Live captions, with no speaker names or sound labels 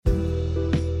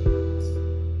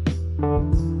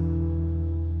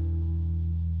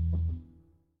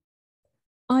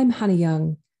Hannah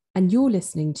Young, and you're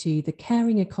listening to The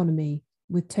Caring Economy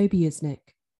with Toby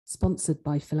Usnick, sponsored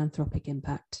by Philanthropic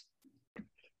Impact.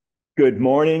 Good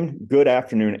morning, good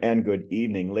afternoon, and good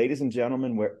evening. Ladies and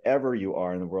gentlemen, wherever you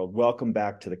are in the world, welcome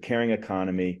back to The Caring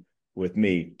Economy with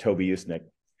me, Toby Usnick.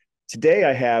 Today,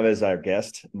 I have as our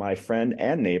guest my friend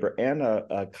and neighbor and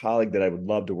a colleague that I would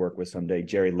love to work with someday,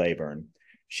 Gerry Laybourne.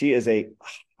 She is a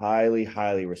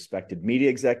highly respected media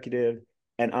executive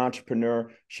and entrepreneur.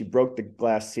 She broke the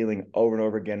glass ceiling over and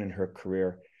over again in her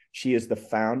career. She is the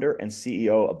founder and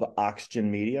CEO of Oxygen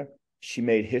Media. She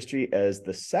made history as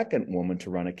the second woman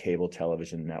to run a cable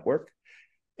television network.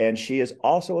 And she is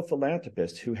also a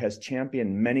philanthropist who has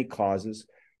championed many causes,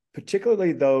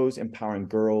 particularly those empowering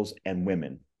girls and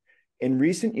women. In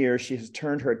recent years, she has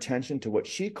turned her attention to what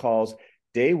she calls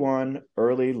Day One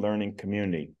Early Learning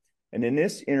Community. And in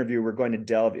this interview, we're going to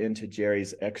delve into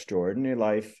Gerry's extraordinary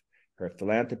life, her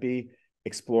philanthropy,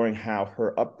 exploring how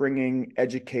her upbringing,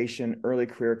 education, early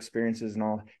career experiences, and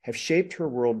all have shaped her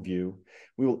worldview.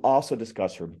 We will also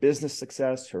discuss her business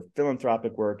success, her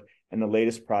philanthropic work, and the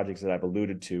latest projects that I've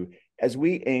alluded to, as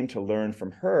we aim to learn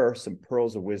from her some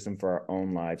pearls of wisdom for our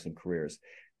own lives and careers.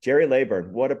 Gerry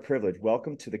Laybourne, what a privilege.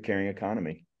 Welcome to The Caring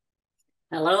Economy.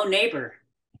 Hello, neighbor.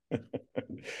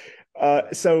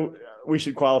 So we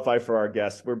should qualify for our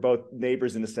guests. We're both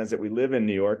neighbors in the sense that we live in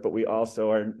New York, but we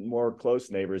also are more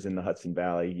close neighbors in the Hudson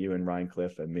Valley, you in Rhine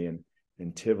Cliff and me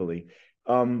in Tivoli.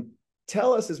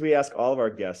 Tell us, as we ask all of our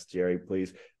guests, Gerry,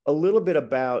 please, a little bit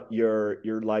about your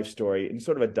life story in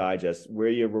sort of a digest, where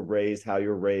you were raised, how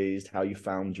you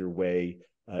found your way,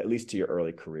 at least to your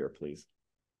early career, please.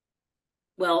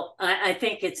 Well, I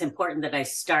think it's important that I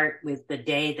start with the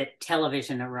day that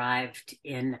television arrived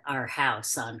in our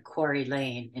house on Quarry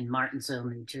Lane in Martinsville,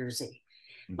 New Jersey.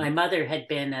 Mm-hmm. My mother had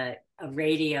been a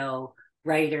radio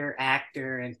writer,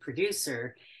 actor, and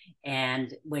producer.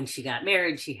 And when she got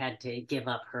married, she had to give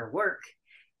up her work.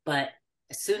 But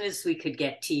as soon as we could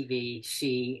get TV,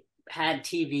 she had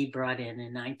TV brought in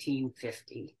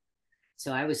 1950.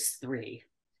 So I was 3.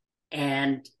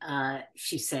 And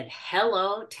she said,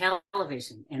 "Hello,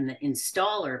 television." And the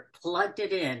installer plugged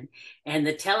it in, and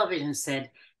the television said,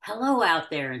 "Hello out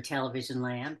there in television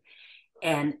land."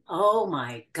 And oh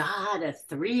my God, a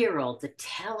 3-year-old,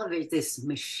 this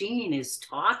machine is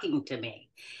talking to me.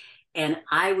 And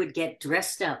I would get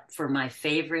dressed up for my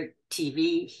favorite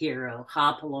TV hero,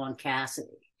 Hopalong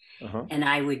Cassidy. Uh-huh. And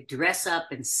I would dress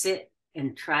up and sit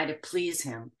and try to please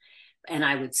him. And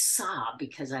I would sob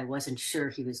because I wasn't sure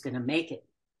he was going to make it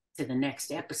to the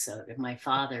next episode. And my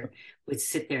father would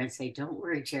sit there and say, "Don't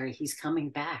worry, Gerry, he's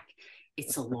coming back.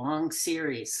 It's a long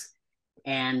series."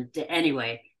 And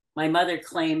anyway, my mother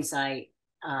claims I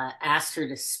asked her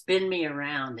to spin me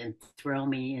around and throw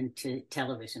me into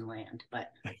television land.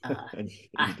 But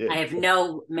I have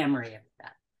no memory of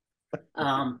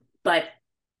that. But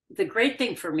the great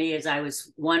thing for me is I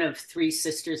was one of 3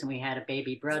 sisters, and we had a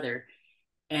baby brother.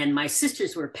 And my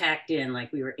sisters were packed in,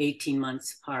 like we were 18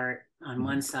 months apart on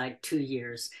one side, 2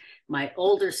 years. My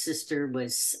older sister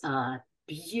was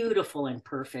beautiful and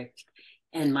perfect.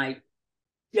 And my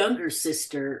younger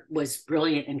sister was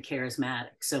brilliant and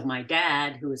charismatic. So my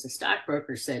dad, who was a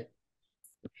stockbroker, said,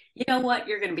 "You know what?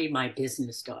 You're going to be my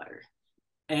business daughter."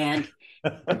 And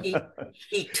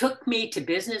he took me to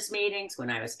business meetings when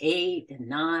I was 8 and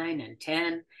 9 and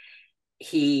 10.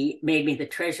 He made me the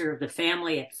treasurer of the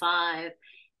family at 5.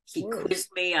 He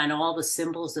quizzed me on all the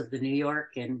symbols of the New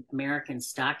York and American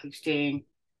Stock Exchange.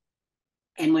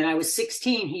 And when I was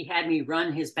 16, he had me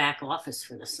run his back office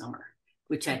for the summer,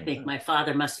 which I think my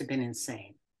father must have been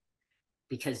insane,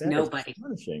 because nobody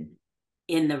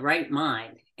in the right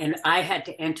mind. And I had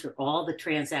to enter all the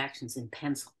transactions in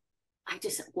pencil. I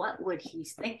just said, what would he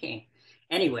thinking?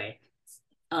 Anyway,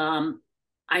 I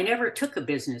never took a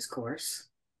business course.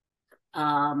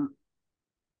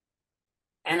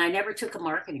 And I never took a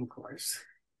marketing course,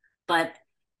 but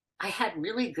I had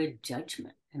really good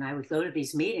judgment. And I would go to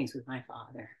these meetings with my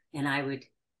father, and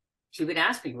he would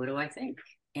ask me, "What do I think?"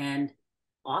 And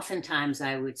oftentimes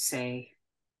I would say,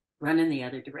 "Run in the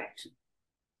other direction.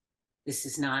 This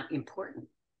is not important,"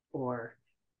 or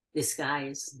 "This guy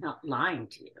is not lying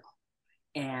to you."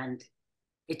 And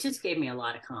it just gave me a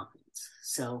lot of confidence.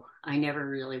 So I never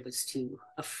really was too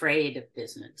afraid of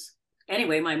business.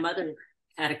 Anyway, my mother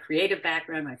had a creative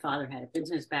background. My father had a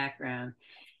business background.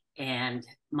 And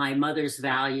my mother's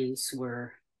values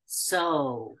were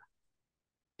so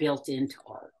built into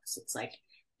all of us. It's like,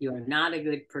 you are not a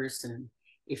good person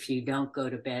if you don't go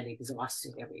to bed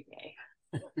exhausted every day.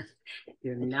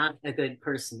 You're not a good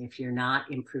person if you're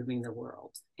not improving the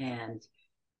world. And,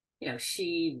 you know,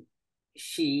 she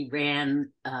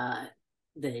ran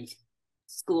the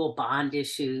school bond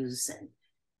issues and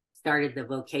started the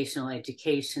vocational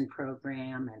education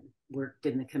program and worked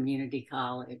in the community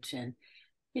college. And,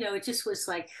 you know, it just was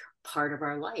like part of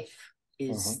our life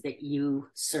is that you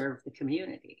serve the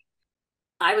community.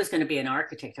 I was going to be an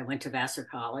architect. I went to Vassar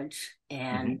College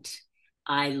and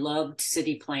I loved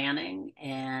city planning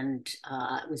and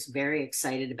was very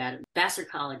excited about it. Vassar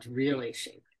College really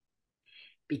shaped it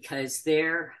because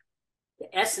the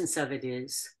essence of it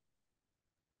is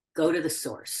go to the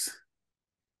source.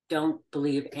 Don't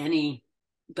believe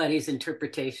anybody's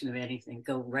interpretation of anything.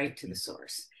 Go right to the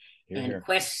source and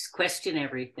question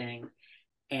everything.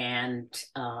 And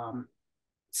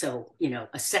so, you know,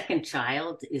 a second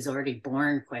child is already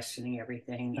born questioning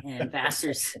everything. And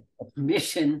Vassar's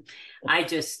mission, I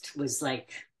just was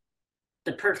like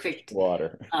the perfect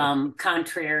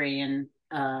contrarian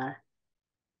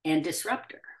and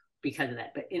disruptor because of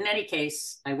that. But in any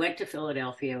case, I went to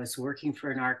Philadelphia. I was working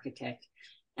for an architect.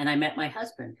 And I met my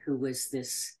husband, who was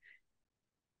this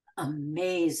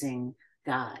amazing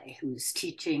guy who was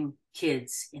teaching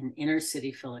kids in inner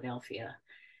city Philadelphia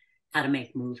how to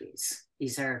make movies.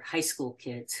 These are high school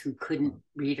kids who couldn't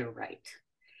read or write.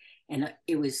 And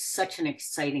it was such an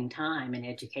exciting time in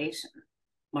education.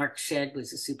 Mark Shedd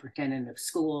was the superintendent of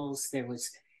schools. There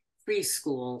was free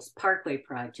schools, parkway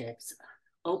projects,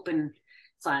 open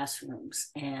classrooms.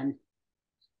 And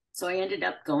so I ended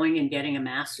up going and getting a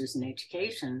master's in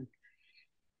education,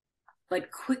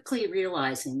 but quickly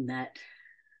realizing that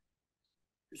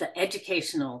the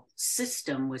educational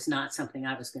system was not something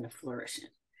I was going to flourish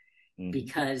in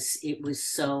because it was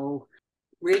so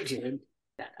rigid.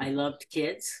 That I loved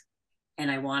kids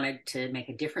and I wanted to make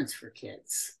a difference for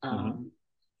kids.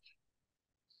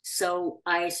 So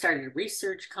I started a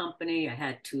research company. I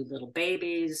had 2 little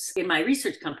babies. In my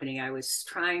research company, I was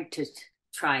trying to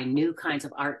try new kinds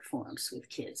of art forms with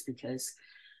kids because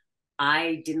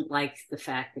I didn't like the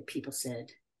fact that people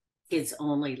said kids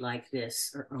only like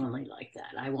this or only like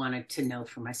that. I wanted to know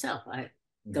for myself. I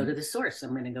go to the source.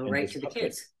 I'm going to go right to the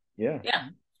kids. Yeah.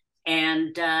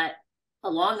 And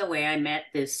along the way, I met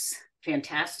this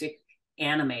fantastic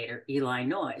animator, Eli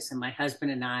Noyes, and my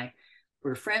husband and I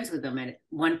were friends with him. And at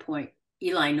one point,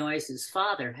 Eli Noyes'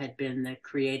 father had been the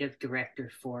creative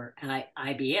director for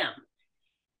IBM.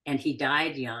 And he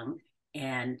died young.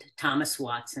 And Thomas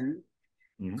Watson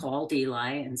called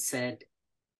Eli and said,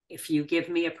 if you give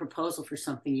me a proposal for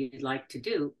something you'd like to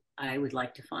do, I would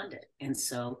like to fund it. And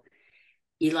so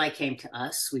Eli came to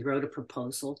us. We wrote a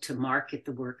proposal to market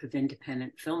the work of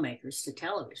independent filmmakers to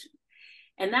television.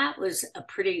 And that was a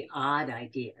pretty odd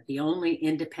idea. The only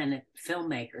independent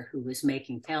filmmaker who was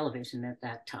making television at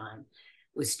that time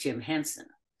was Jim Henson.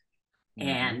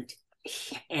 And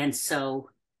so,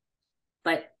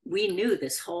 but we knew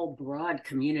this whole broad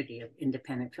community of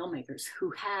independent filmmakers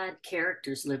who had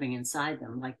characters living inside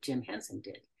them like Jim Henson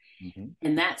did.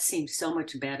 And that seemed so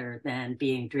much better than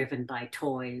being driven by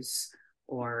toys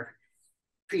or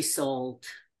pre-sold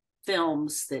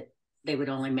films that they would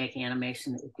only make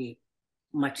animation that would be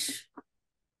much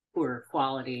poorer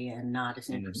quality and not as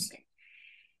interesting.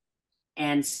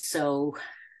 And so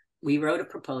we wrote a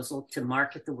proposal to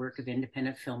market the work of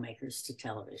independent filmmakers to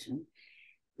television.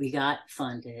 We got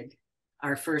funded.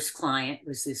 Our first client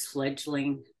was this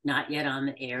fledgling, not yet on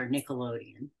the air,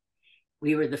 Nickelodeon.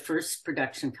 We were the first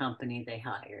production company they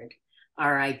hired.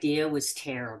 Our idea was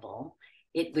terrible.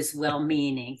 It was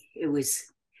well-meaning. It was,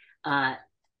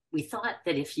 we thought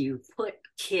that if you put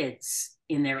kids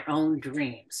in their own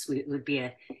dreams,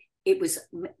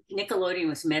 Nickelodeon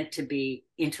was meant to be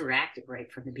interactive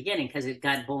right from the beginning because it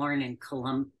got born in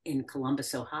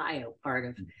Columbus, Ohio, part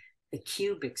of the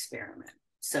Cube experiment.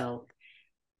 So,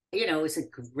 you know, it was a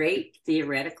great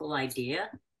theoretical idea,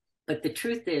 but the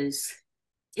truth is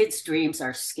kids' dreams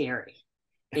are scary.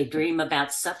 They dream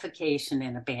about suffocation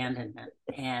and abandonment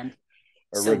and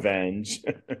revenge.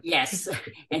 Yes.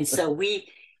 And so we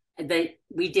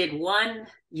did one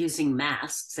using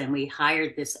masks and we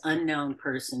hired this unknown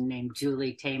person named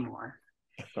Julie Taymor.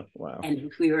 Wow.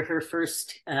 And we were her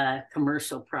first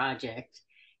commercial project.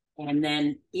 And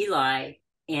then Eli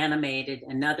animated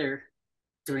another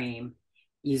dream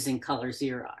using color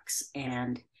Xerox.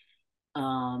 And,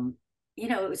 you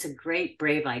know, it was a great,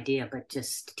 brave idea, but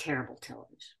just terrible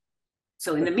television.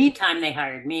 So in the meantime, they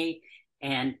hired me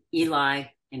and Eli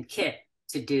and Kit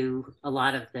to do a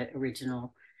lot of the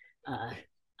original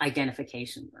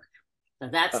identification work. So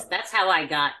that's how I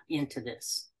got into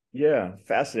this. Yeah,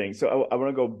 fascinating. So I want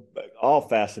to go all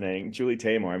fascinating. Julie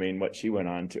Taymor, I mean, what she went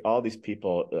on to, all these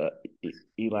people,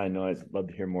 Eli Noyes, I'd love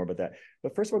to hear more about that.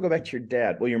 But first of all, go back to your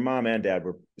dad. Well, your mom and dad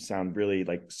sound really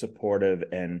like supportive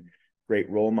and great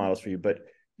role models for you. But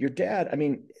your dad, I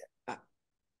mean,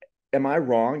 am I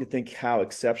wrong to think how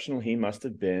exceptional he must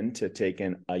have been to take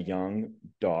in a young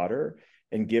daughter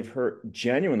and give her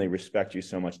genuinely respect you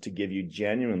so much, to give you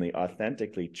genuinely,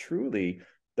 authentically, truly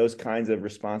those kinds of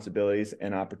responsibilities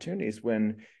and opportunities,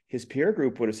 when his peer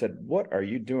group would have said, "What are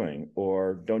you doing?"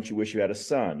 Or, "Don't you wish you had a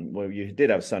son?" Well, you did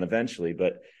have a son eventually,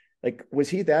 but like, was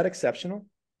he that exceptional?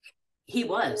 He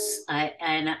was.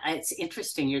 It's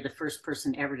interesting. You're the first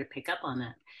person ever to pick up on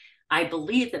that. I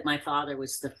believe that my father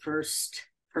was the first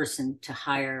person to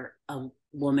hire a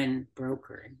woman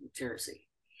broker in New Jersey.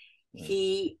 Mm.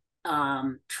 He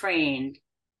trained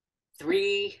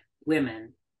 3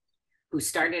 women who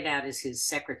started out as his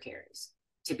secretaries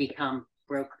to become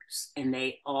brokers, and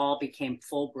they all became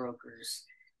full brokers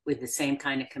with the same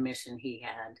kind of commission he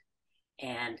had.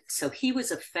 And so he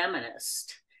was a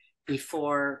feminist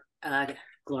before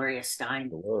Gloria Steinem.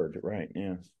 The word, right?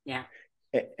 Yeah. Yeah.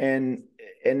 And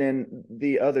then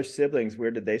the other siblings,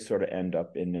 where did they sort of end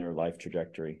up in their life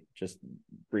trajectory? Just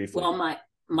briefly. Well,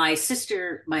 my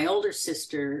sister, my older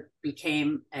sister,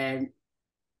 became a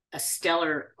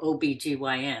stellar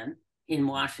OBGYN in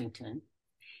Washington.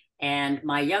 And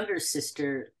my younger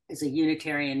sister is a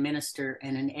Unitarian minister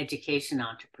and an education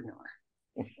entrepreneur.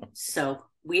 So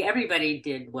everybody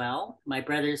did well. My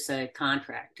brother's a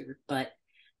contractor, but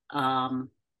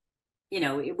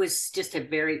it was just a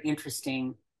very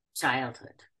interesting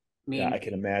childhood. I mean, yeah, I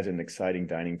can imagine an exciting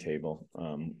dining table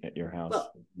at your house.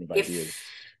 Well,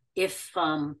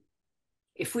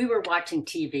 if we were watching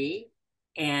TV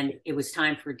and it was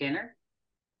time for dinner,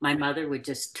 my mother would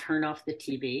just turn off the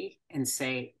TV and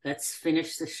say, "Let's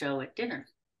finish the show at dinner."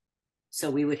 So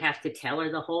we would have to tell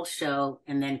her the whole show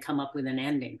and then come up with an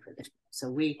ending for the show. So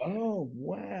oh,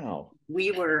 wow.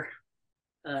 We were,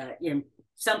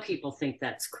 some people think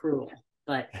that's cruel,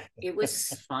 but it was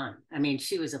fun. I mean,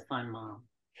 she was a fun mom.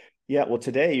 Yeah. Well,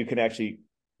 today you can actually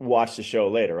watch the show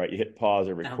later, right? You hit pause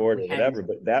or record or whatever,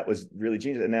 but that was really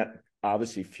genius. And that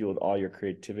obviously fueled all your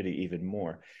creativity even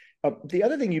more. The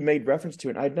other thing you made reference to,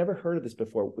 and I'd never heard of this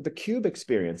before, the Cube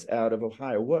experience out of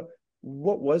Ohio.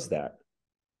 What was that?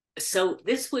 So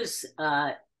this was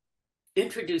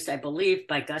introduced, I believe,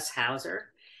 by Gus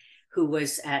Hauser, who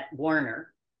was at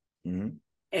Warner. Mm-hmm.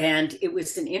 And it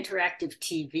was an interactive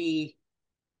TV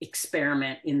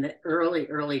experiment in the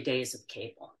early days of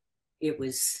cable. It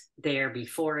was there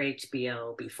before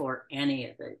HBO, before any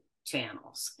of the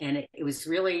channels. And it was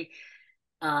really,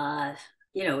 it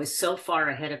was so far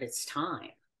ahead of its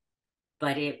time.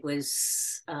 But it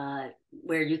was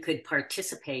where you could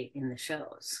participate in the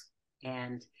shows.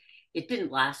 And it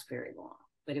didn't last very long,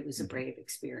 but it was a brave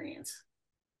experience.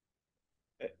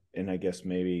 And I guess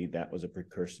maybe that was a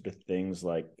precursor to things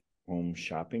like Home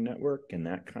Shopping Network and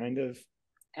that kind of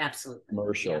absolutely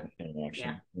commercial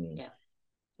interaction. Yeah.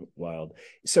 Wild.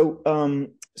 So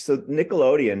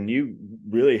Nickelodeon, you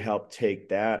really helped take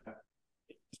that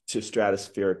to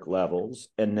stratospheric levels,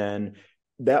 and then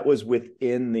that was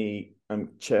within the. I'm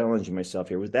challenging myself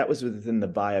here. That was within the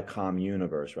Viacom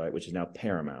universe, right? Which is now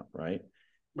Paramount, right?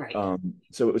 Right.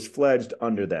 So it was fledged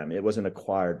under them. It wasn't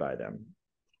acquired by them.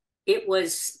 It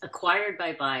was acquired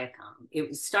by Viacom.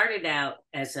 It started out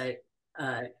as a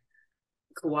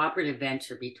cooperative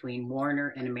venture between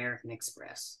Warner and American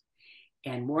Express.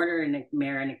 And Warner and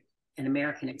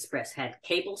American Express had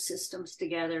cable systems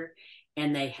together,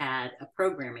 and they had a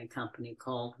programming company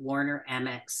called Warner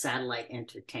Amex Satellite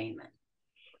Entertainment.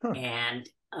 Huh. And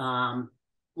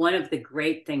one of the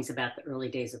great things about the early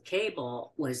days of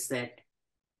cable was that,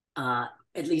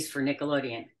 at least for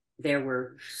Nickelodeon, there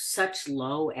were such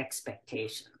low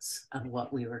expectations of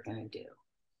what we were going to do.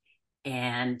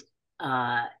 And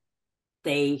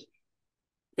they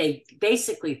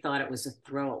basically thought it was a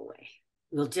throwaway.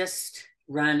 We'll just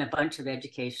run a bunch of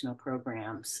educational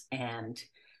programs and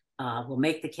we'll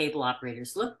make the cable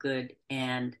operators look good,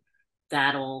 and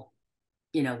that'll,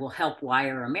 will help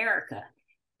wire America.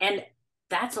 And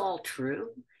that's all true.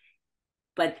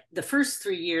 But the first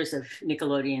 3 years of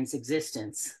Nickelodeon's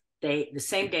existence, the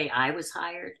same day I was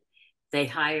hired, they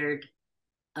hired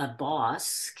a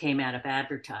boss, came out of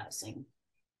advertising,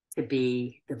 to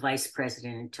be the vice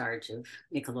president in charge of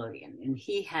Nickelodeon. And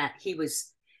he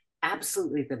was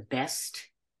absolutely the best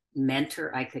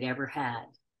mentor I could ever had,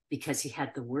 because he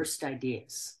had the worst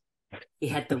ideas. He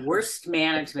had the worst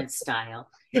management style.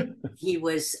 He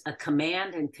was a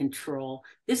command and control.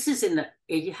 This is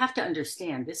you have to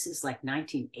understand, this is like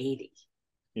 1980.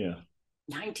 Yeah.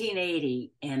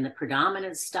 1980, and the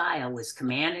predominant style was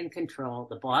command and control.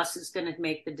 The boss is going to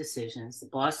make the decisions. The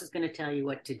boss is going to tell you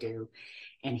what to do,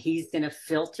 and he's going to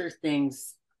filter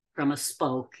things from a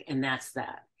spoke, and that's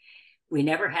that. we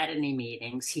never had any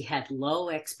meetings. He had low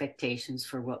expectations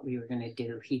for what we were going to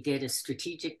do. He did a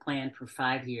strategic plan for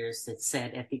 5 years that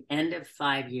said at the end of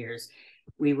 5 years,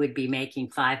 we would be making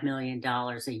 $5 million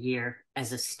a year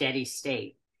as a steady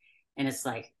state. And it's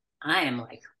like, I am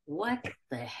like, what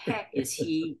the heck is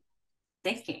he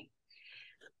thinking?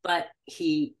 But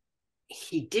he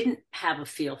didn't have a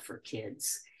feel for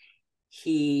kids.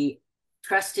 He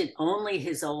trusted only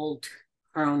his old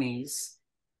cronies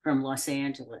from Los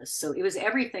Angeles. So it was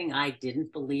everything I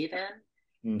didn't believe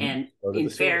in. Mm-hmm. And in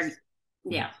fairness,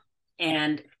 yeah.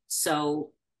 And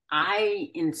so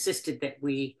I insisted that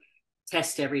we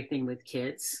test everything with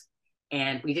kids,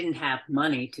 and we didn't have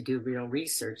money to do real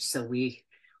research. So we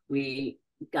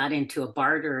got into a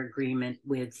barter agreement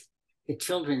with the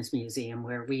Children's Museum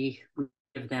where we would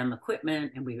give them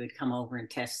equipment and we would come over and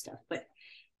test stuff. But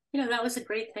that was a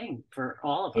great thing for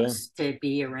all of us to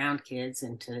be around kids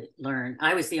and to learn.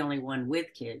 I was the only one with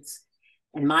kids,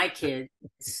 and my kids,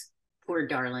 poor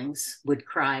darlings, would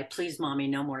cry, "Please, mommy,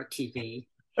 no more TV."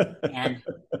 And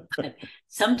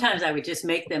sometimes I would just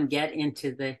make them get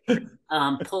into the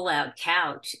pull-out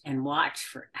couch and watch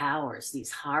for hours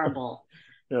these horrible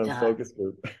focus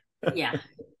group. Yeah.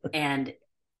 And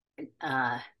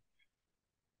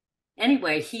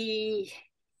anyway, he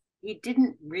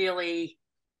didn't really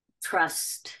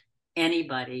trust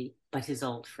anybody but his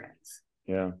old friends.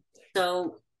 Yeah.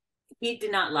 So he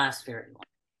did not last very long.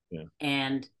 Yeah.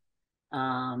 And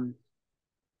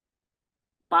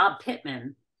Bob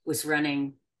Pittman was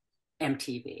running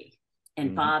MTV,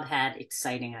 and Bob had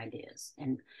exciting ideas.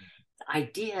 And the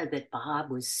idea that Bob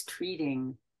was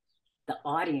treating the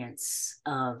audience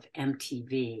of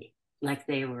MTV like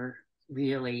they were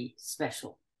really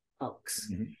special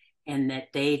folks, and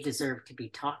that they deserved to be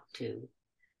talked to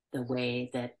the way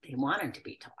that they wanted to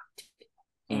be talked to.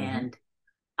 And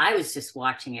I was just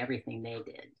watching everything they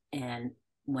did. And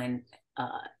when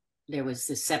there was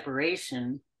this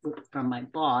separation from my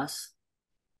boss,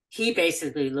 he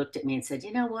basically looked at me and said,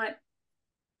 "You know what?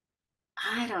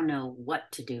 I don't know what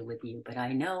to do with you, but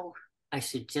I know I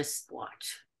should just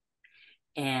watch.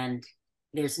 And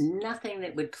there's nothing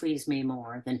that would please me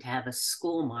more than to have a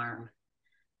school marm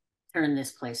turn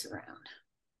this place around."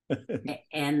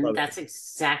 And that's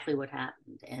exactly what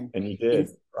happened. And you did.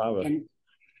 Bravo.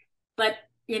 But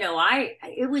I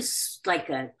was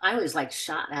like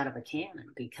shot out of a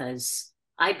cannon, because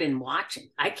I'd been watching.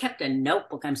 I kept a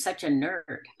notebook. I'm such a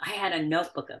nerd. I had a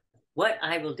notebook of what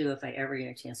I will do if I ever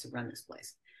get a chance to run this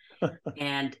place.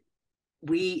 And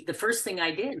the first thing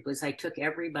I did was I took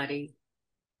everybody,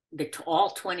 all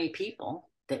 20 people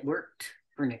that worked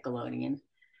for Nickelodeon,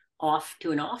 off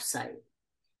to an offsite,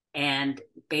 and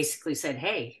basically said,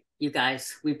 "Hey, you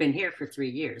guys, we've been here for 3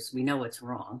 years. We know what's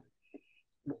wrong.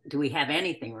 Do we have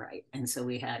anything right?" And so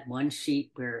we had one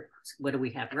sheet where, what do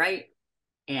we have right?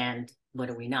 And what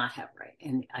do we not have right?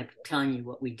 And I'm telling you,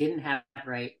 what we didn't have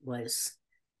right was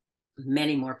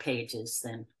many more pages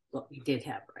than what we did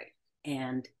have right.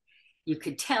 And you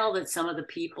could tell that some of the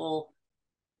people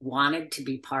wanted to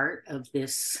be part of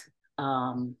this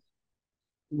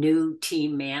new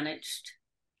team managed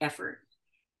effort.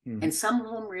 And some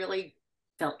of them really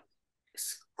felt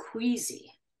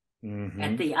queasy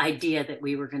at the idea that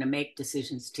we were going to make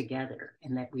decisions together,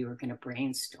 and that we were going to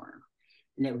brainstorm,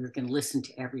 and that we were going to listen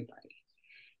to everybody.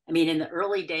 I mean, in the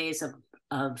early days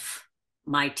of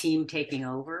my team taking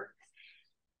over,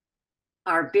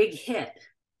 our big hit,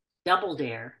 Double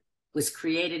Dare, was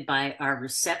created by our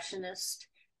receptionist,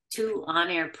 2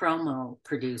 on-air promo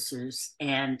producers,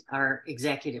 and our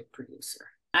executive producer.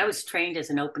 I was trained as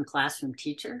an open classroom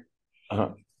teacher,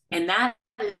 and that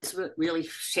is what really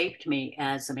shaped me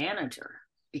as a manager,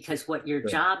 because what your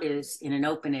job is in an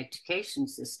open education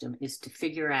system is to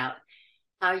figure out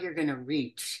how you're going to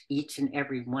reach each and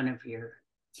every one of your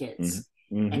kids,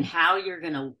 and how you're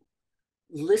going to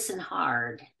listen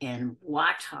hard and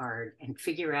watch hard and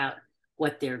figure out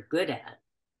what they're good at,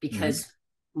 because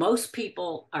most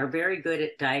people are very good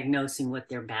at diagnosing what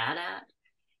they're bad at,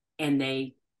 and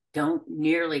they don't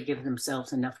nearly give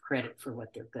themselves enough credit for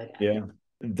what they're good at. Yeah,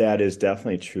 that is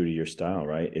definitely true to your style,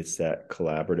 right? It's that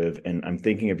collaborative. And I'm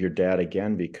thinking of your dad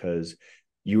again, because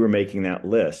you were making that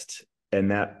list.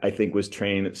 And that, I think, was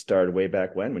training that started way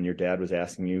back when your dad was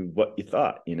asking you what you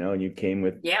thought, and you came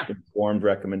with informed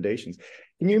recommendations.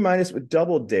 Can you remind us with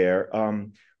Double Dare,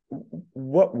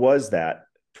 what was that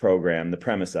program, the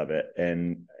premise of it,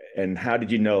 and how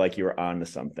did you know like you were on to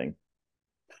something?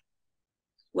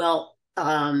 Well,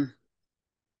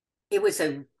 it was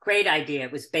a great idea.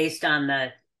 It was based on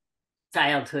the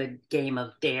childhood game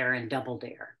of Dare and Double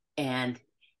Dare. And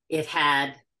it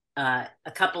had a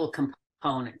couple of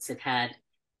components. It had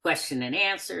question and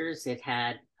answers. It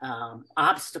had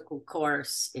obstacle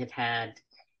course. It had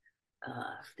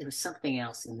there was something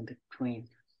else in between,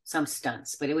 some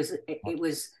stunts, but it was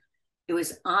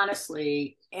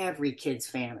honestly every kid's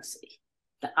fantasy.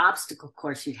 The obstacle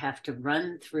course, you'd have to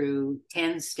run through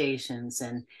 10 stations,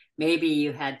 and maybe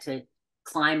you had to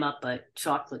climb up a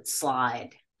chocolate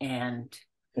slide and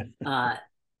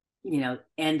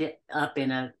end up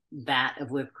in a vat of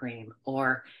whipped cream,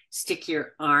 or stick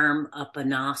your arm up a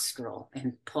nostril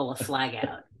and pull a flag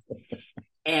out.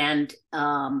 And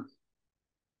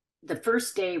the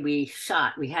first day we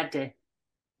shot, in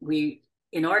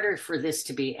order for this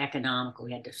to be economical,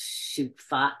 we had to shoot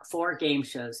 4 game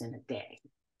shows in a day.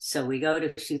 So we go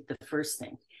to shoot the first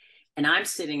thing, and I'm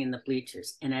sitting in the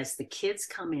bleachers. And as the kids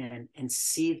come in and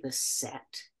see the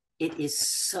set, it is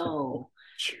so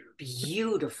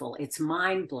beautiful. It's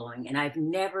mind blowing. And I've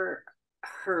never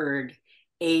heard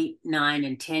 8, 9,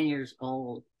 and 10 years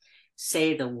old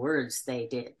say the words they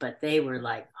did, but they were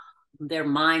like, their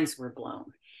minds were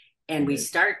blown. And we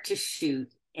start to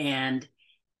shoot, and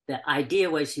the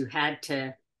idea was you had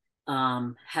to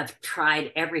have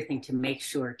tried everything to make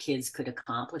sure kids could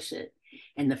accomplish it.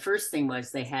 And the first thing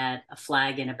was they had a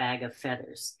flag and a bag of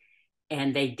feathers,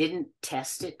 and they didn't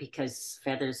test it because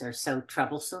feathers are so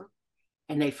troublesome,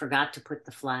 and they forgot to put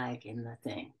the flag in the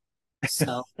thing.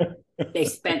 So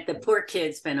the poor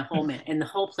kids spent a whole minute, and the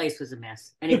whole place was a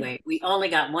mess. Anyway, we only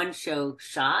got 1 show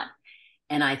shot,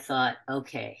 and I thought,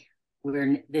 okay,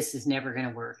 this is never going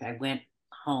to work. I went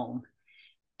home,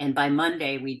 and by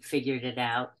Monday we'd figured it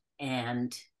out,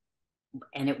 and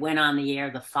it went on the air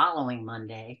the following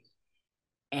Monday,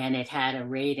 and it had a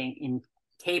rating in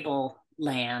cable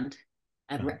land.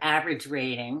 Average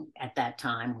rating at that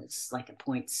time was like a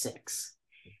 0.6,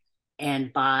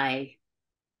 and by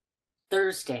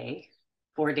Thursday,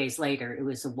 4 days later, it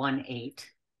was a 1.8.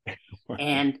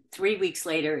 And 3 weeks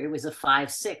later, it was a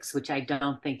 5.6, which I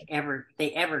don't think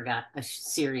they ever got a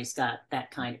series got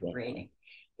that kind of rating.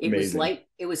 It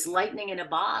was lightning in a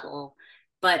bottle,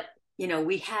 but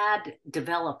we had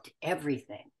developed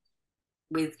everything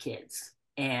with kids,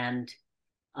 and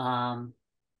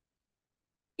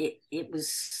it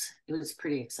was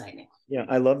pretty exciting. Yeah,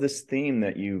 I love this theme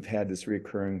that you've had, this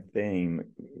recurring theme,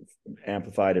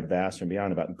 amplified at vast and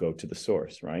beyond, about go to the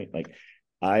source, right? Like,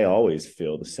 I always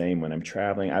feel the same when I'm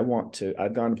traveling. I've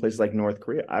gone to places like North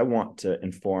Korea. I want to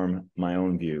inform my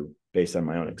own view based on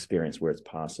my own experience where it's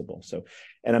possible. So,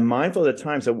 and I'm mindful of the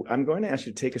time. So I'm going to ask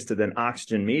you to take us to then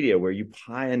Oxygen Media, where you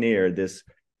pioneered this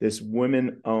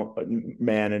women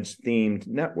managed themed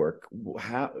network.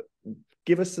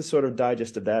 Give us the sort of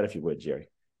digest of that, if you would, Gerry.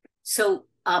 So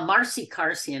Marcy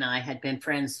Carsey and I had been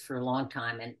friends for a long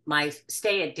time, and my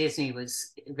stay at Disney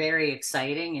was very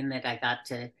exciting in that I got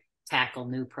to tackle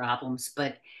new problems,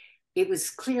 but it was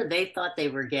clear they thought they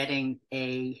were getting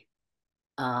a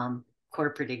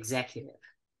corporate executive,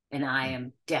 and I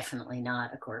am definitely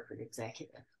not a corporate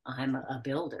executive. I'm a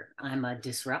builder. I'm a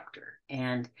disruptor,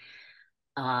 and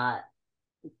I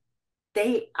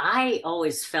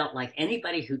always felt like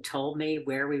anybody who told me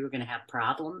where we were going to have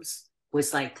problems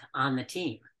was like on the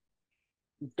team.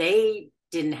 They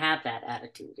didn't have that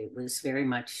attitude. It was very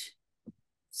much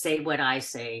say what I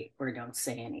say or don't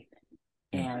say anything.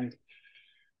 Mm-hmm. And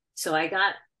so I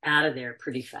got out of there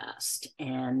pretty fast.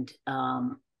 And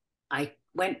I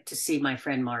went to see my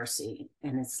friend Marcy,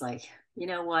 and it's like, you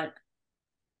know what?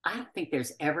 I don't think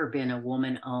there's ever been a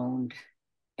woman-owned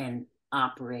and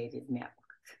operated network.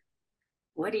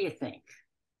 What do you think?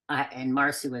 And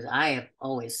Marcy I have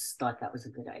always thought that was a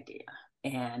good idea.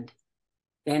 And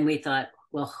then we thought,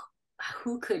 well,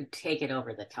 who could take it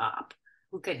over the top?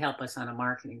 Who could help us on a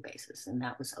marketing basis? And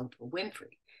that was Oprah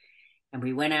Winfrey. And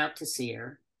we went out to see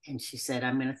her, and she said,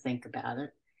 I'm going to think about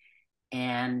it.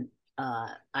 And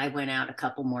I went out a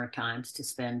couple more times to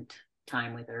spend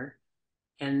time with her.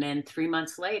 And then 3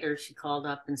 months later, she called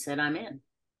up and said, I'm in.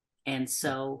 And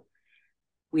so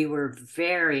we were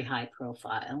very high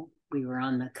profile. We were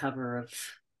on the cover of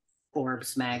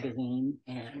Forbes magazine,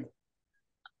 and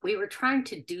we were trying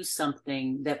to do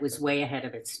something that was way ahead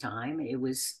of its time. It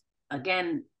was,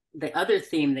 again, the other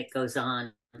theme that goes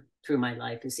on through my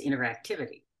life is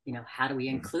interactivity. How do we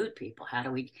include people? How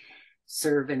do we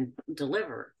serve and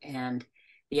deliver? And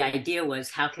the idea was,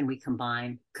 how can we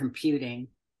combine computing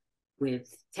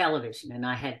with television? And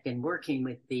I had been working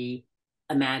with the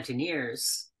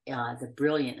Imagineers, the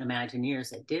brilliant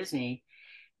Imagineers at Disney,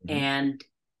 and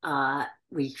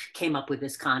we came up with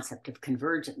this concept of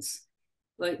convergence.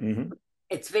 But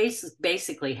it's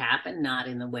basically happened, not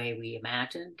in the way we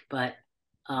imagined, but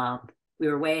we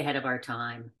were way ahead of our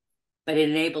time. But it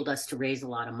enabled us to raise a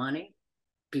lot of money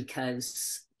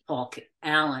because Paul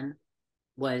Allen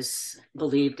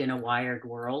believed in a wired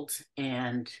world,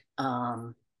 and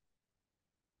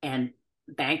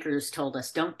bankers told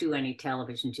us, don't do any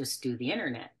television, just do the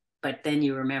internet. But then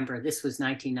you remember this was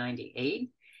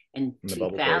 1998 and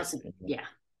 2000,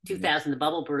 2000, the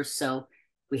bubble burst. So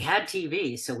we had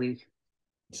TV, so we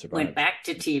went back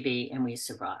to TV and we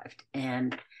survived.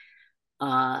 And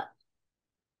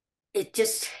it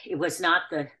was not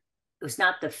the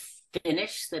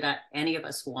finish that any of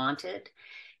us wanted.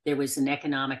 There was an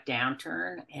economic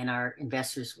downturn and our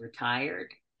investors were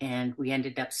tired, and we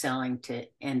ended up selling to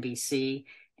NBC,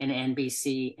 and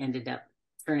NBC ended up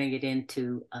turning it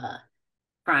into a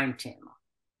prime channel.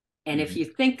 And if you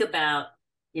think about,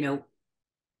 it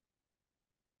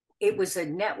was a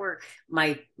network.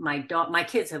 My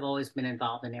kids have always been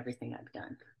involved in everything I've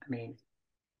done. I mean,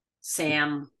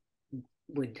 Sam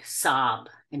would sob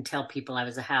and tell people I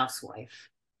was a housewife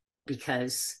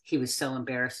because he was so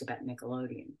embarrassed about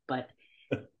Nickelodeon. But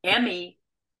Emmy,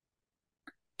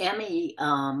 I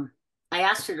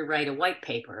asked her to write a white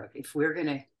paper if we're going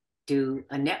to do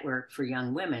a network for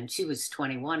young women. She was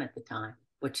 21 at the time.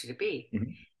 What should it be? Mm-hmm.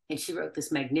 And she wrote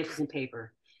this magnificent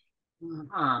paper.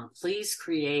 Mom, please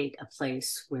create a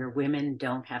place where women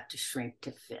don't have to shrink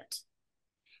to fit.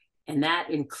 And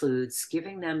that includes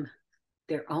giving them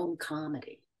their own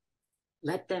comedy.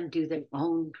 Let them do their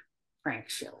own prank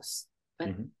shows.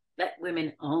 Let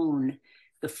women own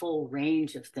the full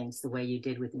range of things the way you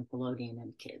did with Nickelodeon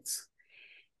and kids.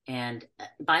 And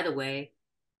by the way,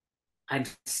 I'm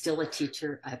still a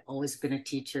teacher. I've always been a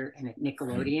teacher. And at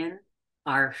Nickelodeon,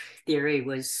 our theory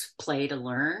was play to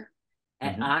learn.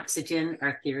 At Oxygen,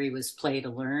 our theory was play to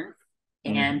learn.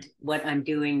 And what I'm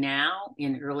doing now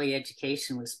in early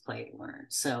education was play to learn.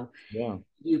 So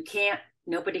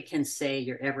nobody can say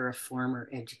you're ever a former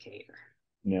educator.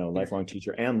 No, lifelong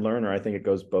teacher and learner. I think it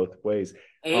goes both ways.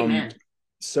 Amen.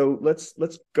 So let's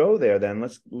go there then.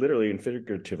 Let's literally and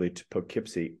figuratively to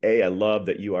Poughkeepsie. I love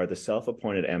that you are the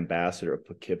self-appointed ambassador of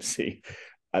Poughkeepsie.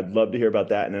 I'd love to hear about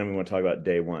that. And then we want to talk about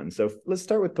day one. So let's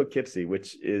start with Poughkeepsie,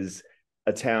 which is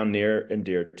a town near and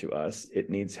dear to us. It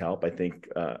needs help. I think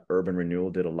urban renewal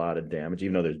did a lot of damage,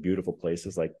 even though there's beautiful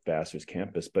places like Vassar's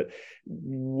campus. But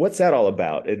what's that all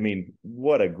about? I mean,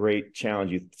 what a great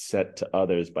challenge you set to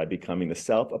others by becoming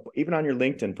even on your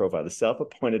LinkedIn profile, the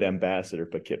self-appointed ambassador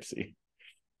Poughkeepsie.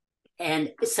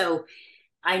 And so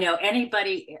I know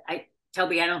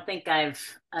Toby, I don't think I've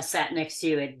sat next to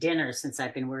you at dinner since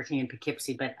I've been working in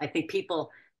Poughkeepsie, but I think people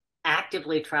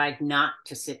actively tried not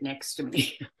to sit next to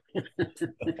me.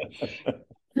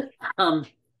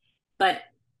 But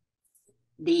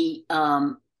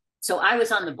so I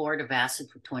was on the board of Vassar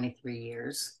for 23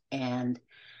 years, and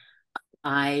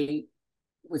I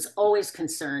was always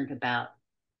concerned about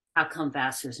how come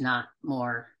Vassar's not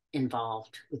more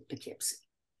involved with Poughkeepsie.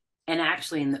 And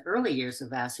actually, in the early years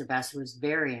of Vassar was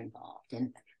very involved.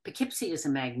 And Poughkeepsie is a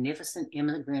magnificent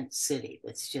immigrant city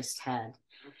that's just had,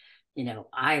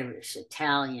 Irish,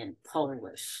 Italian,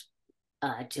 Polish,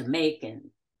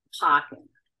 Jamaican, Hawken.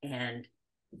 And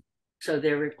so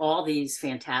there were all these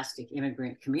fantastic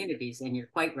immigrant communities. And you're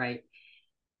quite right.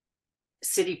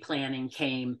 City planning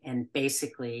came, and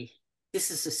basically, this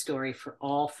is a story for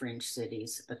all fringe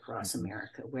cities across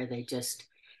America, where they just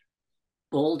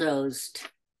bulldozed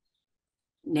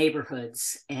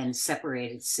neighborhoods and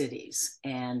separated cities.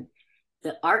 And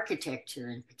the architecture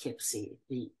in Poughkeepsie,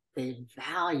 the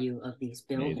value of these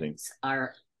buildings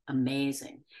are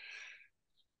amazing.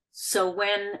 So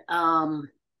when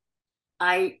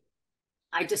I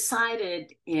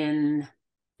decided in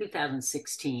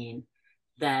 2016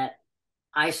 that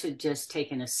I should just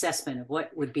take an assessment of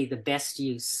what would be the best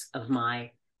use of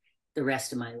the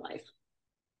rest of my life.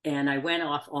 And I went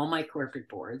off all my corporate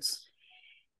boards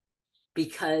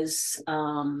because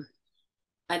I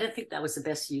didn't think that was the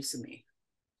best use of me.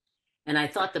 And I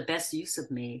thought the best use of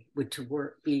me would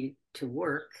be to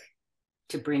work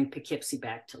to bring Poughkeepsie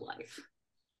back to life.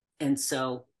 And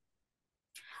so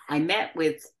I met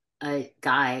with a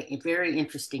very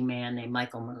interesting man named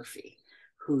Michael Murphy,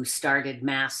 who started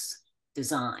Mass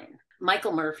Design.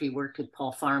 Michael Murphy worked with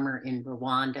Paul Farmer in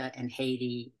Rwanda and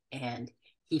Haiti, and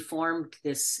he formed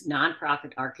this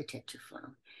nonprofit architecture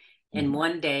firm. And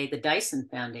one day, the Dyson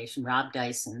Foundation, Rob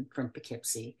Dyson from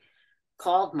Poughkeepsie,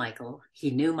 called Michael.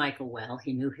 He knew Michael well.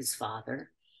 He knew his father.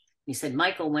 He said,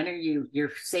 Michael,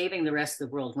 you're saving the rest of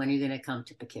the world. When are you going to come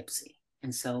to Poughkeepsie?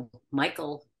 And so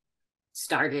Michael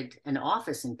started an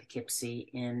office in Poughkeepsie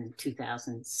in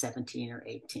 2017 or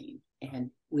 18.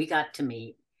 And we got to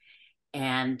meet.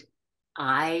 And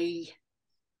I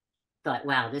thought,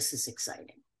 wow, this is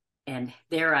exciting. And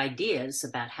their ideas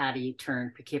about how do you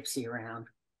turn Poughkeepsie around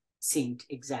seemed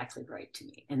exactly right to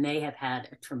me. And they have had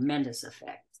a tremendous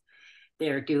effect.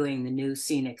 They're doing the new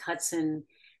Scenic Hudson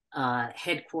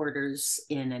headquarters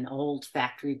in an old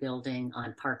factory building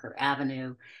on Parker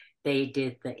Avenue. They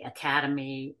did the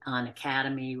Academy on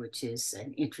Academy, which is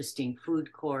an interesting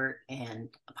food court and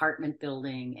apartment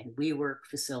building and WeWork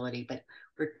facility. But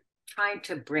we're trying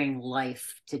to bring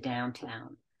life to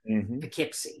downtown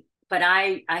Poughkeepsie. But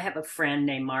I have a friend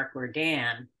named Mark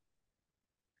Ordan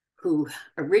who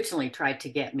originally tried to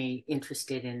get me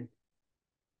interested in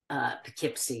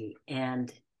Poughkeepsie.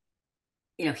 And,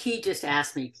 you know, he just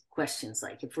asked me questions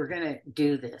like, if we're going to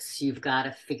do this, you've got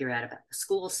to figure out about the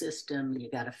school system. You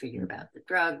got to figure about the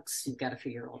drugs. You've got to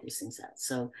figure all these things out.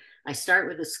 So I start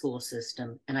with the school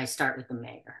system and I start with the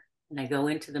mayor. And I go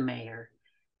into the mayor,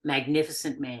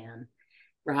 magnificent man,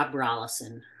 Rob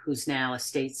Rollison, who's now a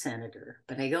state senator.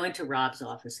 But I go into Rob's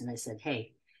office and I said,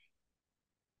 hey,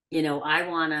 you know, I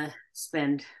want to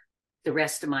spend the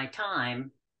rest of my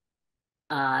time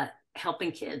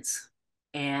helping kids.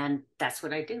 And that's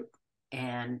what I do.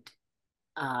 And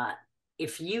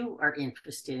if you are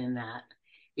interested in that,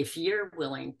 if you're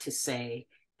willing to say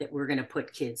that we're going to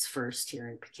put kids first here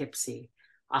in Poughkeepsie,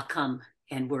 I'll come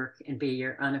and work and be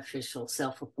your unofficial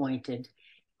self-appointed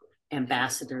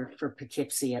ambassador for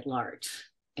Poughkeepsie at large.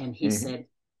 And he said,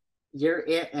 you're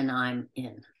it and I'm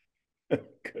in.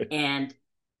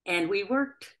 And we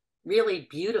worked really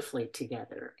beautifully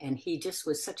together. And he just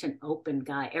was such an open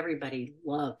guy. Everybody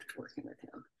loved working with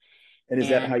him. And is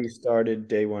that how you started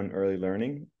Day One Early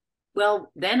Learning?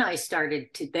 Well, then I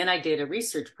did a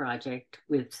research project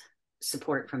with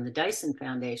support from the Dyson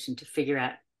Foundation to figure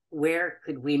out where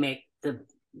could we make the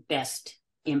best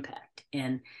impact.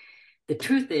 And the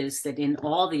truth is that in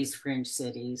all these fringe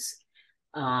cities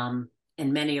and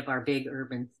many of our big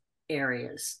urban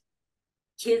areas,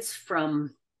 kids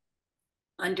from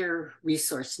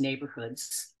under-resourced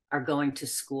neighborhoods are going to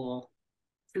school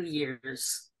 2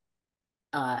 years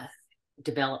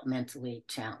developmentally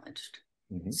challenged.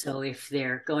 So if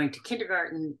they're going to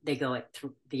kindergarten, they go at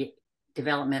the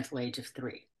developmental age of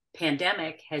 3.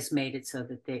 Pandemic has made it so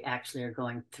that they actually are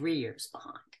going 3 years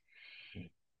behind.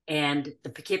 And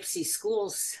the Poughkeepsie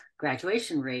schools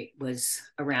graduation rate was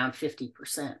around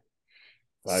 50%.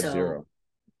 50.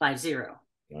 50.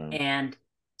 Wow. And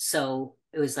so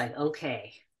it was like,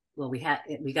 okay, well, we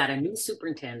got a new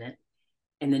superintendent,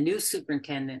 and the new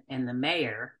superintendent and the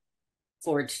mayor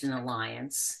forged an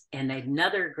alliance, and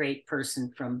another great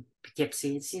person from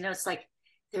Poughkeepsie. It's like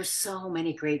there's so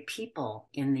many great people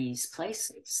in these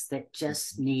places that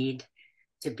just need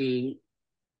to be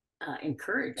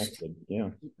encouraged. Yeah.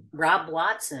 Rob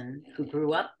Watson, who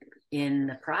grew up in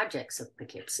the projects of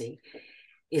Poughkeepsie,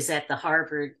 is at the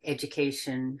Harvard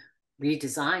Education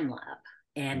Redesign Lab,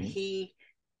 and he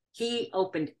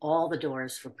opened all the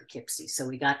doors for Poughkeepsie. So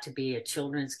we got to be a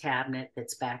children's cabinet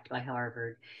that's backed by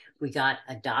Harvard. We got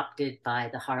adopted by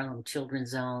the Harlem Children's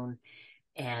Zone,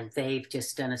 and they've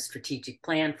just done a strategic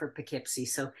plan for Poughkeepsie.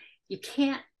 So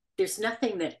there's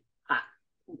nothing that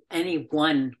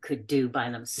anyone could do by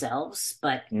themselves,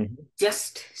 but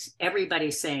just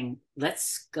everybody saying,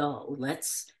 let's go,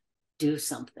 let's do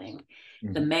something.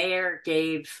 The mayor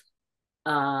gave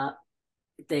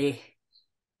the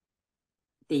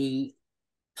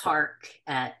park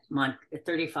at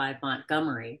 35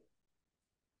 Montgomery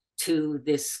to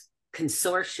this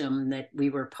consortium that we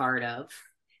were part of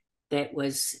that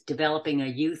was developing a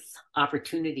youth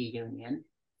opportunity union.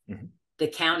 The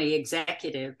county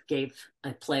executive gave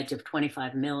a pledge of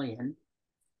 $25 million.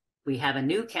 We have a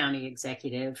new county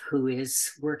executive who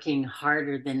is working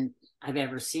harder than I've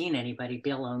ever seen anybody,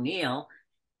 Bill O'Neill,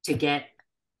 to get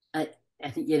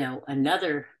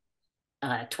another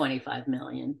 $25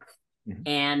 million.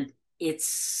 And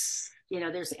it's,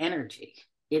 there's energy.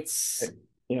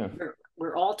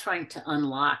 We're all trying to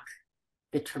unlock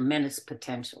the tremendous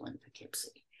potential in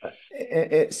Poughkeepsie.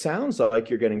 It sounds like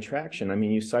you're getting traction. I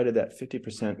mean, you cited that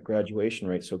 50% graduation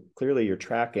rate, so clearly you're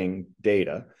tracking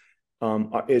data.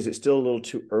 Is it still a little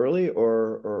too early,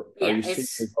 or are you seeing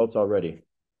results already?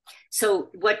 So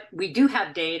what we do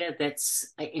have data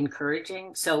that's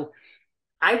encouraging. So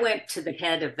I went to the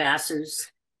head of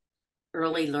Vassar's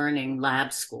early learning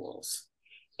lab schools,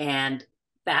 and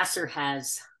Vassar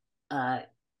has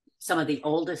some of the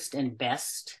oldest and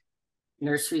best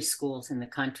nursery schools in the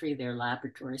country. They're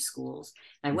laboratory schools.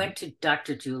 I went to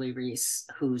Dr. Julie Reese,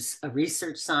 who's a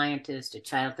research scientist, a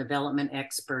child development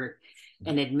expert,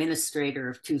 an administrator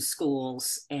of 2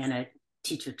 schools, and a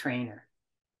teacher trainer.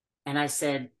 And I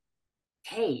said,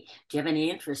 hey, do you have any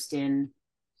interest in,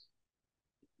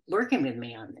 working with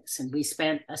me on this. And we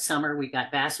spent a summer, we got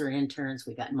Vassar interns,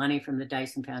 we got money from the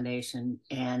Dyson Foundation,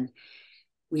 and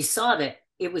we saw that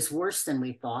it was worse than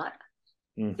we thought.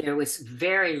 There was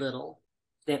very little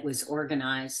that was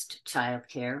organized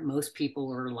childcare. Most people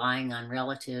were relying on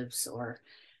relatives or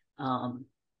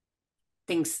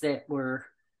things that were,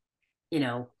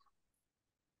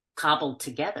 cobbled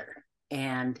together.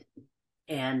 And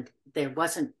there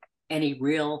wasn't any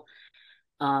real,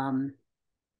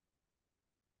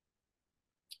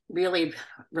 really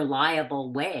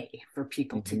reliable way for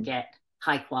people to get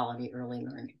high quality early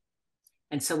learning.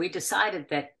 And so we decided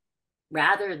that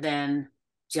rather than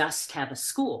just have a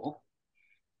school,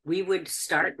 we would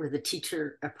start with a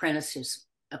teacher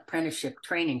apprenticeship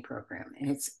training program, and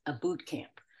it's a boot camp.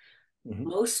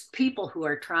 Most people who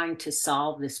are trying to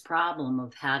solve this problem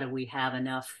of how do we have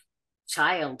enough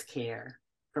childcare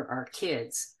for our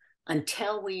kids,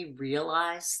 until we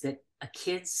realize that a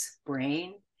kid's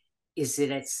brain is at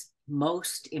its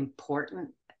most important,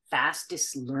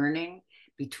 fastest learning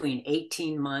between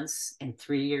 18 months and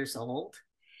 3 years old.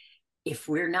 If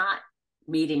we're not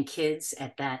meeting kids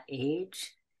at that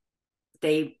age,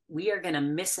 we are going to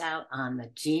miss out on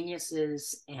the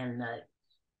geniuses and the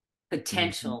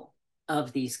potential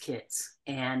of these kids.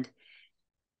 And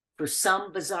for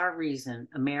some bizarre reason,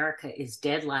 America is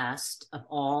dead last of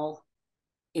all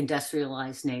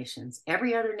industrialized nations.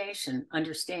 Every other nation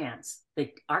understands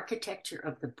the architecture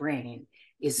of the brain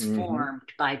is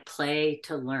formed by play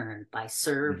to learn, by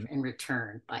serve and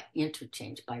return, by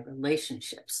interchange, by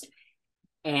relationships.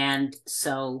 And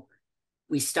so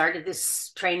we started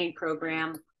this training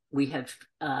program. We have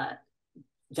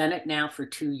done it now for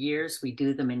 2 years. We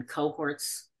do them in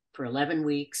cohorts for 11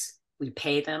 weeks. We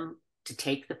pay them to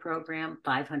take the program,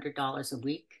 $500 a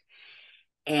week.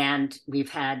 And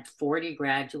we've had 40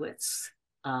 graduates.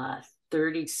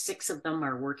 36 of them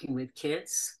are working with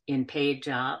kids in paid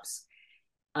jobs.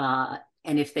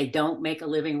 And if they don't make a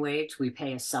living wage, we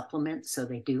pay a supplement so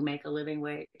they do make a living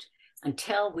wage.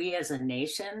 Until we as a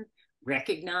nation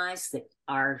recognize that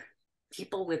our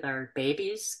people with our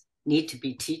babies need to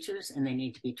be teachers and they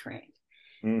need to be trained.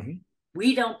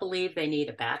 We don't believe they need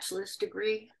a bachelor's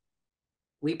degree.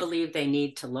 We believe they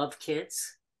need to love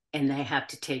kids and they have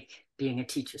to take being a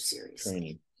teacher seriously.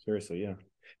 Training, seriously, yeah.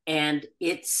 And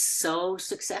it's so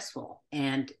successful.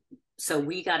 And so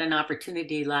we got an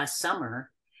opportunity last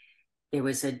summer. There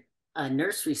was a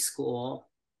nursery school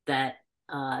that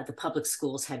the public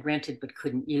schools had rented but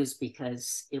couldn't use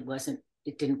because it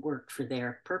didn't work for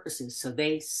their purposes. So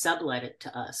they sublet it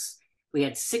to us. We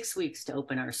had 6 weeks to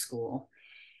open our school.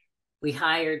 We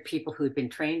hired people who had been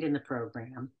trained in the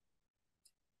program.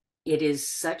 It is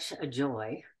such a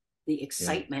joy, the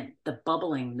excitement, the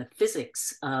bubbling, the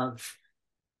physics of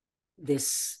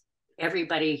this,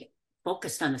 everybody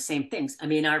focused on the same things. I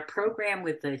mean, our program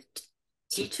with the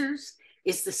teachers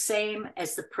is the same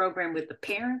as the program with the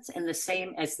parents and the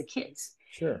same as the kids.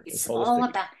 Sure. It's all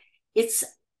about, it's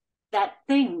that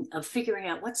thing of figuring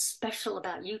out what's special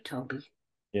about you, Toby.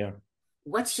 Yeah.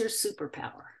 What's your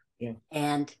superpower? Yeah.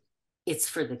 And it's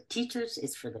for the teachers,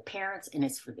 it's for the parents, and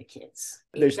it's for the kids.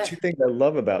 There's two things I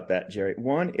love about that, Gerry.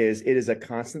 One is it is a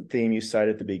constant theme you cite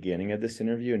at the beginning of this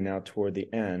interview and now toward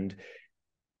the end.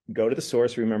 Go to the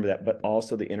source, remember that, but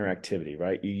also the interactivity,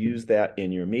 right? You use that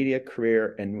in your media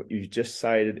career, and what you just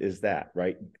cited is that,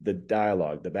 right? The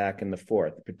dialogue, the back and the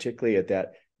forth, particularly at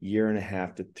that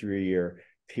 1.5 to 3 year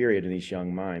period in these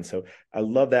young minds. So I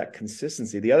love that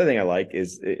consistency. The other thing I like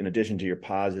is, in addition to your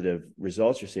positive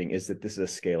results you're seeing, is that this is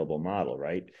a scalable model,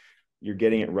 right? You're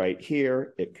getting it right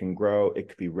here. It can grow. It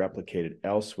could be replicated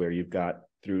elsewhere. You've got,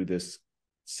 through this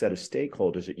set of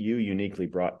stakeholders that you uniquely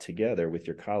brought together with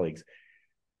your colleagues,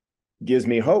 gives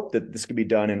me hope that this could be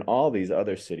done in all these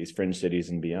other cities, fringe cities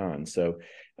and beyond. So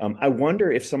I wonder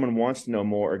if someone wants to know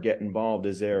more or get involved,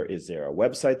 is there a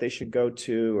website they should go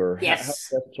to, or how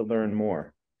to learn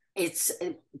more? It's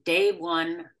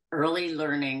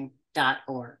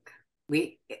day1earlylearning.org.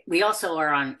 We also are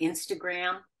on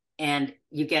Instagram, and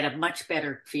you get a much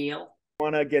better feel.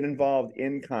 Want to get involved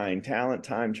in kind, talent,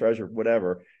 time, treasure,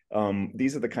 whatever.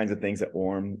 These are the kinds of things that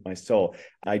warm my soul.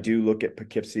 I do look at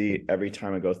Poughkeepsie every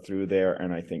time I go through there,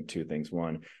 and I think two things.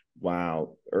 One,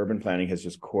 wow, urban planning has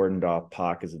just cordoned off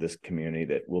pockets of this community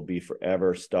that will be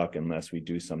forever stuck unless we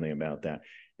do something about that.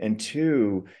 And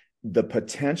two, the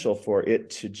potential for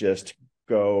it to just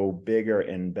go bigger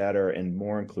and better and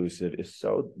more inclusive is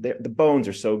so, the bones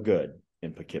are so good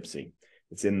in Poughkeepsie.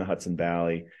 It's in the Hudson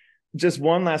Valley. Just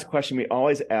one last question we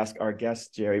always ask our guests,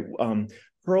 Gerry.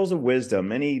 Pearls of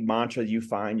wisdom, any mantra you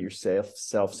find yourself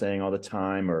saying all the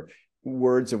time, or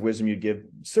words of wisdom you'd give,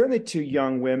 certainly to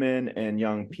young women and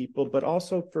young people, but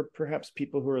also for perhaps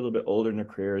people who are a little bit older in their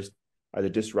careers, either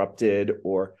disrupted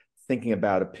or thinking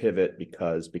about a pivot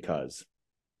because?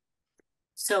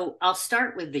 So I'll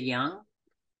start with the young.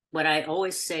 What I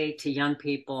always say to young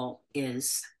people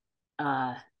is,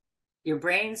 your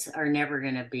brains are never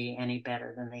going to be any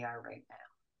better than they are right now.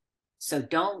 So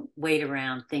don't wait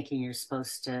around thinking you're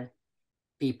supposed to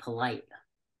be polite.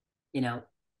 You know,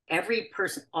 every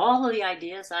person, all of the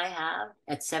ideas I have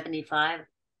at 75,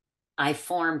 I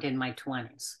formed in my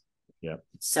 20s. Yeah.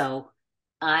 So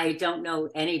I don't know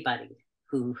anybody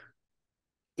who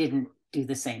didn't do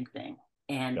the same thing.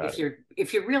 And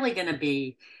if you're really going to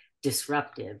be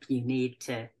disruptive, you need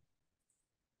to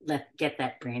get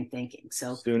that brain thinking.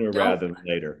 So sooner rather than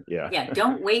later. Yeah.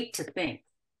 Don't wait to think.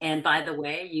 And by the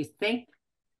way, you think,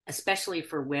 especially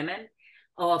for women,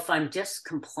 oh, if I'm just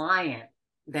compliant,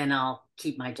 then I'll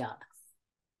keep my job.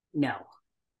 No.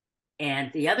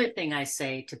 And the other thing I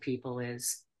say to people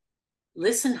is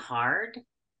listen hard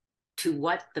to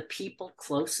what the people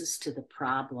closest to the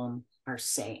problem are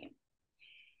saying.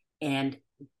 And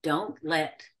don't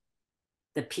let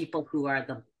the people who are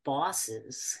the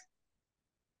bosses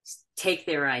take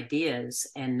their ideas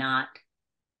and not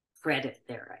credit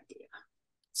their idea.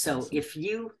 So awesome.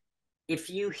 if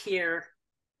you hear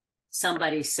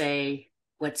somebody say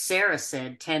what Sarah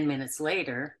said 10 minutes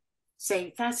later,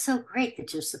 say, that's so great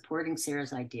that you're supporting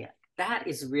Sarah's idea. That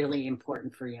is really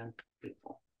important for young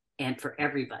people and for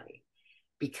everybody,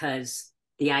 because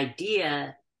the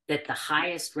idea that the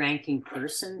highest ranking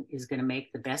person is going to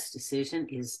make the best decision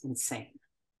is insane.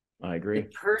 I agree. The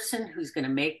person who's going to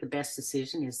make the best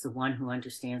decision is the one who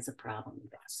understands the problem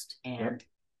best. And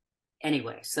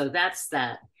anyway, so that's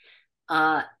that.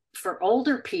 For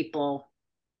older people,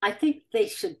 I think they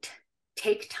should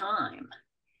take time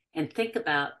and think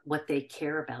about what they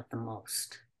care about the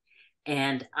most.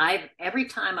 And every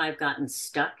time I've gotten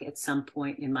stuck at some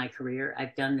point in my career,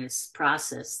 I've done this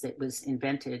process that was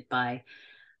invented by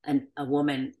a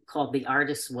woman called The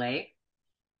Artist's Way.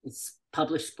 It's a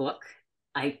published book.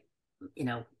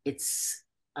 It's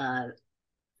a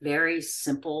very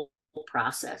simple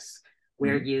process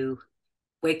where you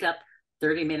wake up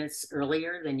 30 minutes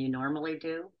earlier than you normally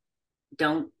do.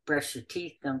 Don't brush your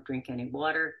teeth, don't drink any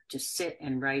water, just sit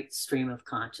and write stream of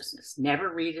consciousness. Never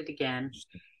read it again,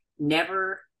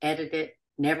 never edit it,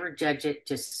 never judge it,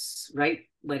 just write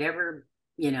whatever,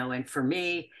 and for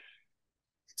me,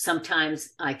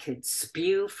 sometimes I could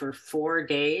spew for 4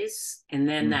 days and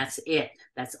then that's it.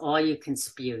 That's all you can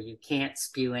spew. You can't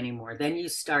spew anymore. Then you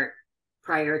start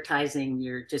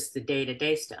prioritizing just the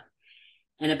day-to-day stuff.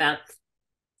 And about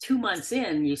 2 months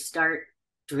in, you start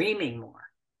dreaming more.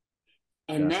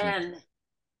 And then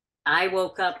I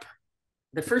woke up.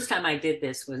 The first time I did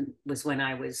this was when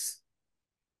I was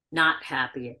not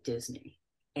happy at Disney.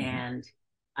 And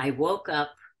I woke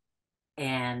up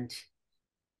and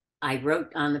I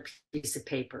wrote on the piece of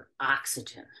paper,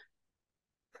 oxygen.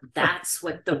 That's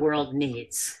what the world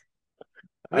needs.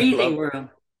 Breathing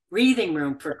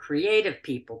room for creative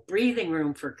people, breathing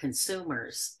room for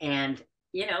consumers. And,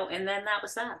 and then that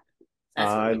was that.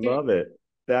 I love it.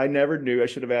 I never knew. I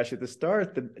should have asked you at the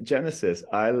start, the genesis.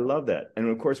 I love that. And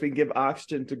of course, we can give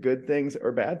oxygen to good things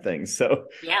or bad things. So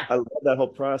yeah, I love that whole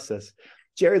process.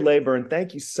 Gerry Laybourne,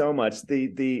 thank you so much.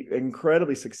 The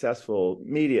incredibly successful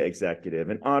media executive,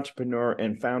 an entrepreneur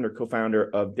and co-founder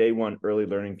of Day One Early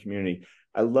Learning Community.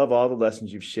 I love all the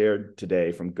lessons you've shared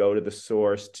today, from go to the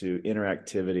source to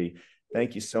interactivity.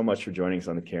 Thank you so much for joining us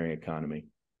on The Caring Economy.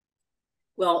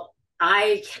 Well,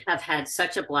 I have had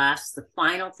such a blast. The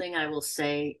final thing I will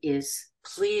say is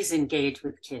please engage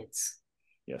with kids.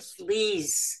 Yes.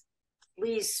 Please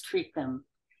treat them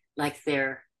like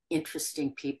they're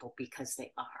interesting people, because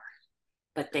they are.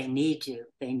 But they need you.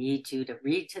 They need you to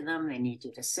read to them. They need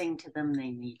you to sing to them. They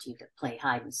need you to play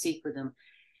hide and seek with them.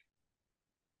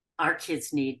 Our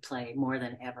kids need play more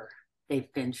than ever.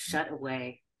 They've been shut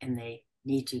away and they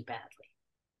need you badly.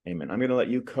 Amen. I'm going to let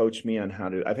you coach me on how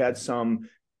to. I've had some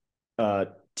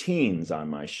teens on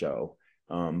my show,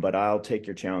 but I'll take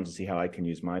your challenge and see how I can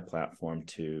use my platform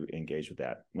to engage with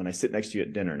that when I sit next to you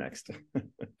at dinner next.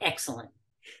 Excellent.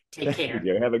 Take care.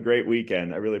 You. Have a great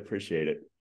weekend. I really appreciate it.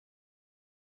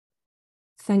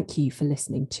 Thank you for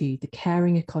listening to The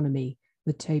Caring Economy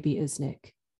with Toby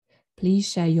Usnick. Please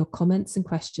share your comments and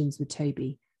questions with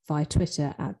Toby via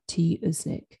Twitter at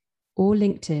 @TUsnick or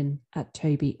LinkedIn at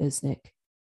Toby Usnick.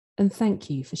 And thank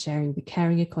you for sharing The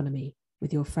Caring Economy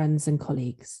with your friends and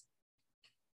colleagues.